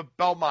to the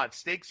Belmont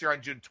Stakes here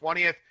on June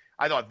 20th.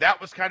 I thought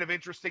that was kind of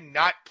interesting,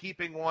 not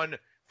keeping one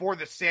for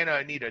the Santa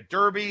Anita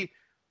Derby.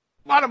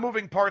 A lot of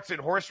moving parts in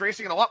horse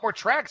racing and a lot more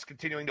tracks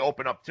continuing to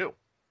open up too.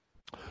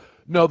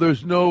 No,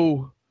 there's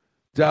no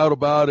doubt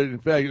about it. In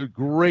fact, a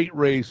great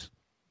race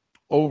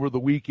over the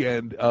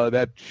weekend,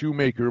 that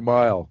Shoemaker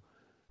Mile.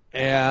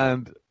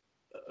 And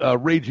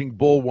Raging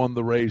Bull won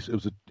the race.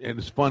 And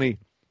it's funny,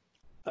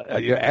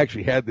 I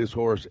actually had this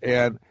horse,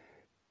 and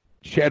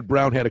Chad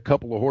Brown had a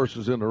couple of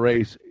horses in the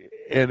race,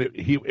 and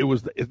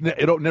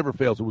it never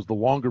fails. It was the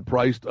longer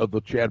priced of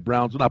the Chad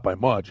Browns, not by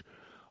much.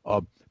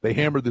 They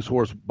hammered this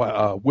horse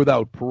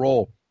without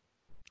parole,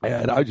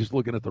 and I was just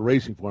looking at the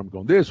racing form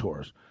going, this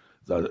horse,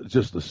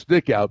 just a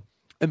stick out.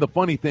 And the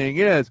funny thing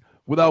is,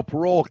 without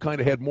parole,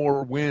 kind of had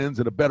more wins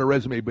and a better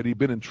resume, but he'd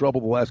been in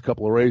trouble the last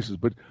couple of races.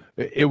 But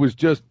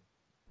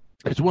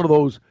it's one of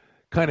those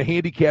kind of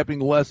handicapping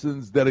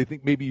lessons that I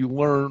think maybe you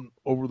learn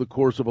over the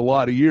course of a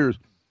lot of years.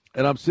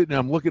 And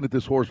I'm looking at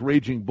this horse,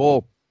 Raging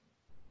Bull.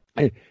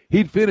 And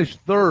he'd finished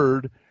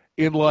third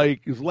in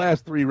like his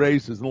last 3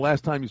 races, and the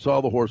last time you saw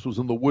the horse was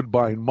in the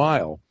Woodbine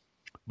Mile.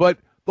 But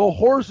the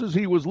horses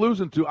he was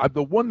losing to,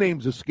 the one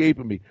name's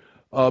escaping me,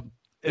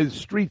 is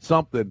Street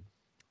something.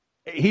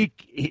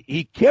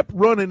 He kept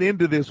running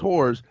into this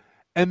horse,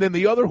 and then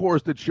the other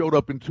horse that showed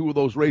up in 2 of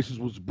those races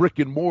was Brick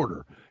and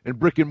Mortar, and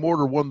Brick and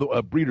Mortar won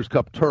the Breeders'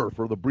 Cup Turf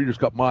or the Breeders'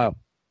 Cup Mile.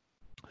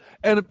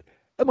 And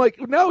I'm like,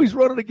 now he's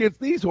running against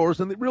these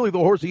horses, and really the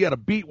horse he had to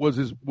beat was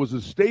his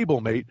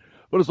stablemate.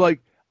 But it's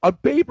like, on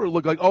paper, it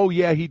looked like, oh,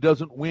 yeah, he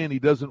doesn't win. He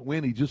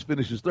just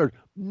finishes third.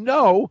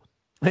 No,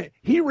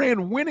 he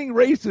ran winning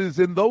races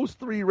in those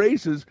 3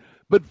 races,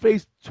 but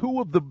faced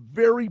 2 of the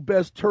very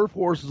best turf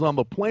horses on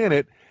the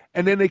planet,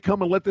 and then they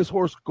come and let this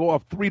horse go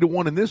off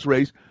 3-1 in this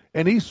race,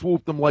 and he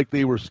swooped them like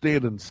they were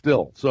standing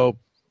still. So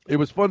it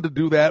was fun to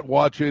do that,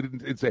 watch it,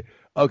 and say,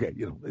 okay,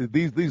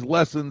 these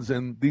lessons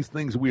and these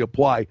things we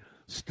apply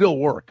still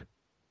work.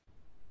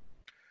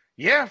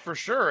 Yeah, for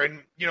sure.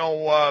 And,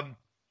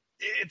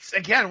 it's,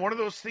 again, one of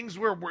those things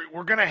where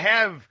we're going to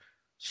have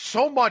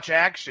so much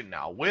action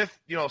now with,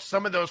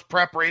 some of those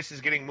prep races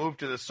getting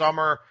moved to the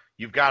summer.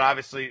 You've got,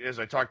 obviously, as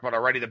I talked about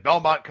already, the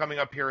Belmont coming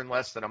up here in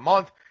less than a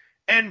month.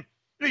 And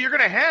you're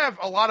going to have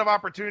a lot of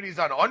opportunities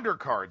on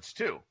undercards,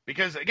 too.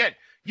 Because, again,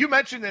 you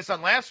mentioned this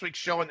on last week's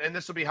show, and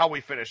this will be how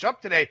we finish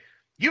up today.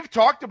 You've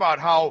talked about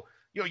how,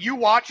 you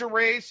watch a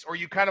race or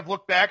you kind of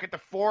look back at the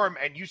forum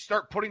and you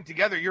start putting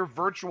together your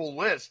virtual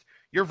list,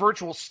 your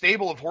virtual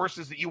stable of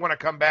horses that you want to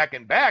come back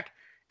and back.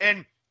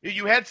 And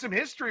you had some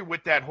history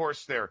with that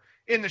horse there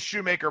in the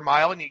Shoemaker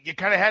Mile, and you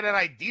kind of had an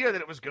idea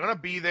that it was going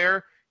to be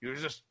there. You were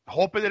just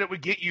hoping that it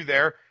would get you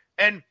there.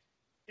 And,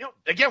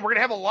 again, we're going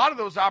to have a lot of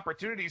those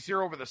opportunities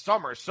here over the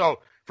summer.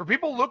 So for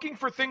people looking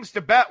for things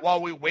to bet while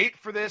we wait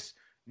for this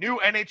new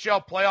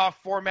NHL playoff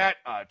format,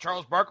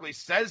 Charles Barkley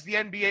says the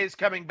NBA is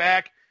coming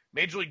back.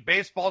 Major League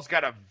Baseball's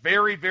got a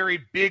very, very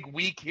big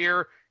week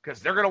here because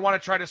they're going to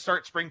want to try to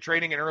start spring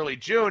training in early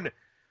June.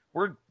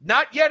 We're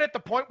not yet at the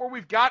point where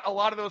we've got a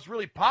lot of those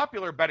really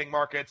popular betting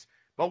markets,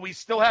 but we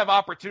still have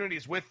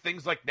opportunities with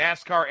things like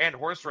NASCAR and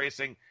horse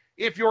racing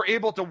if you're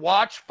able to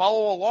watch,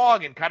 follow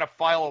along, and kind of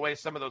file away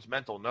some of those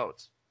mental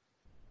notes.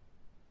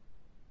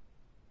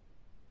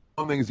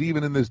 One thing is,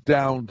 even in this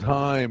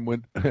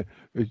downtime,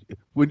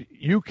 when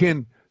you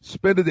can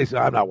spend a day, say,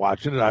 I'm not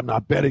watching it, I'm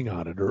not betting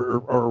on it,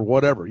 or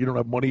whatever. You don't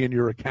have money in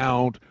your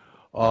account,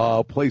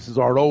 places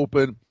aren't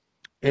open,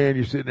 and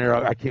you're sitting there,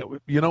 I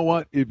can't. You know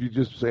what? If you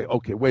just say,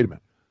 okay, wait a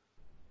minute.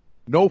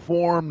 No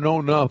form,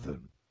 no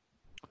nothing.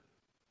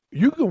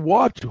 You can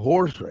watch a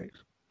horse race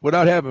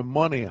without having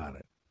money on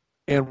it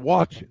and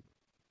watch it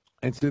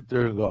and sit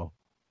there and go,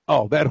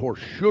 oh, that horse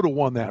should have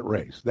won that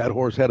race. That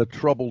horse had a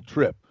troubled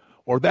trip.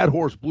 Or that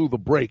horse blew the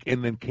brake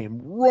and then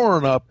came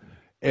roaring up.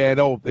 And,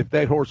 if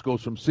that horse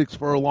goes from 6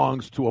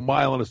 furlongs to a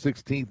mile and a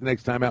 16th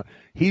next time out,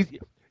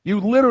 You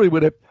literally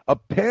would have a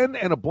pen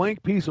and a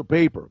blank piece of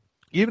paper.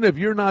 Even if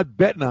you're not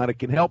betting on it,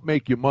 can help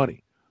make you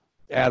money.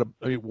 Adam,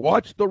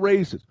 watch the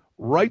races.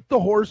 Write the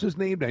horse's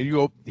name down. You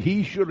go,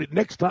 he should,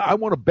 next time, I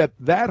want to bet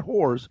that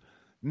horse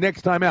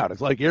next time out.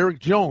 It's like Eric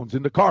Jones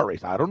in the car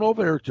race. I don't know if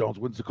Eric Jones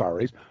wins the car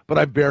race, but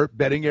I'm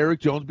betting Eric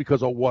Jones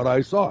because of what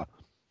I saw.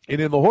 And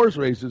in the horse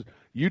races,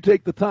 you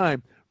take the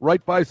time,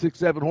 write 5, 6,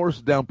 7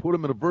 horses down, put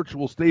them in a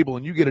virtual stable,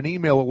 and you get an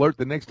email alert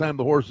the next time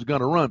the horse is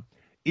going to run.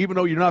 Even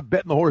though you're not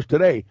betting the horse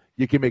today,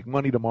 you can make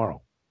money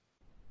tomorrow.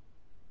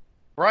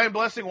 Brian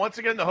Blessing, once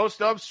again, the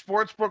host of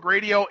Sportsbook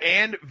Radio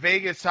and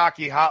Vegas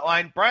Hockey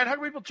Hotline. Brian, how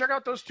can people check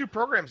out those two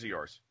programs of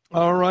yours?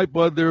 All right,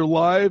 bud. They're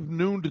live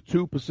noon to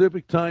 2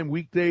 Pacific time,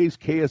 weekdays,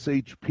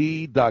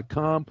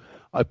 kshp.com.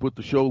 I put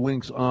the show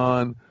links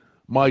on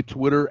my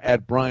Twitter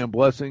at Brian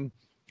Blessing,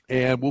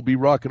 and we'll be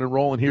rocking and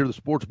rolling here. The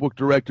sportsbook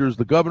directors,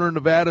 the governor of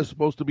Nevada is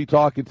supposed to be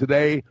talking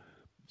today.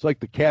 It's like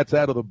the cat's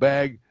out of the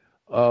bag.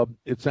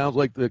 It sounds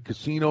like the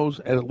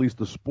casinos and at least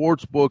the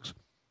sports books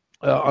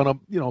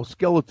on a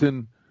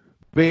skeleton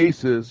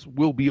basis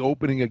will be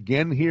opening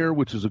again here,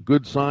 which is a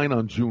good sign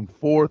on June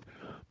 4th.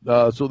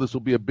 So this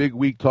will be a big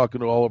week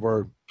talking to all of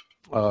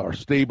our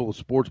stable of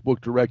sports book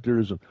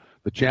directors and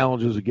the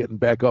challenges of getting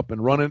back up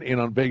and running.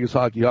 And on Vegas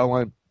Hockey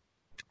Hotline,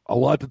 a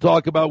lot to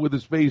talk about with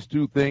this Phase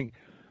 2 thing.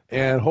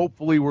 And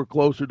hopefully we're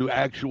closer to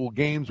actual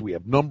games. We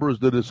have numbers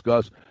to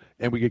discuss,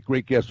 and we get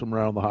great guests from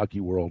around the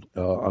hockey world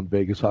on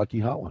Vegas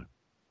Hockey Hotline.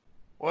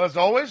 Well, as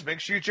always, make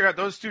sure you check out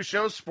those two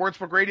shows,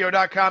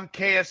 sportsbookradio.com,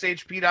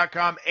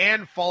 kshp.com,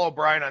 and follow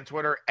Brian on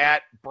Twitter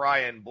at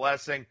Brian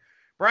Blessing.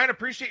 Brian,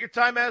 appreciate your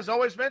time as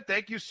always, man.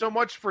 Thank you so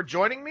much for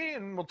joining me,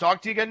 and we'll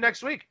talk to you again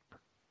next week.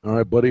 All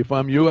right, buddy. If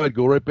I'm you, I'd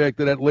go right back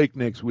to that lake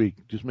next week.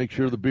 Just make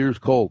sure the beer's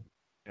cold.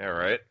 All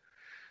right.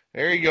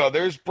 There you go.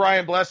 There's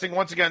Brian Blessing.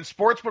 Once again,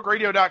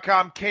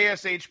 sportsbookradio.com,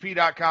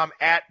 kshp.com,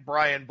 at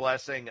Brian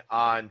Blessing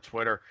on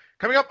Twitter.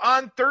 Coming up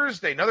on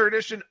Thursday, another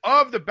edition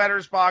of the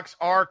Bettor's Box,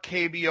 our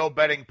KBO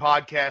betting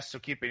podcast, so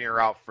keep an ear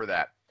out for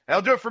that.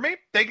 That'll do it for me.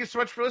 Thank you so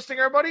much for listening,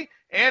 everybody,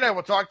 and I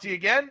will talk to you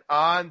again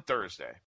on Thursday.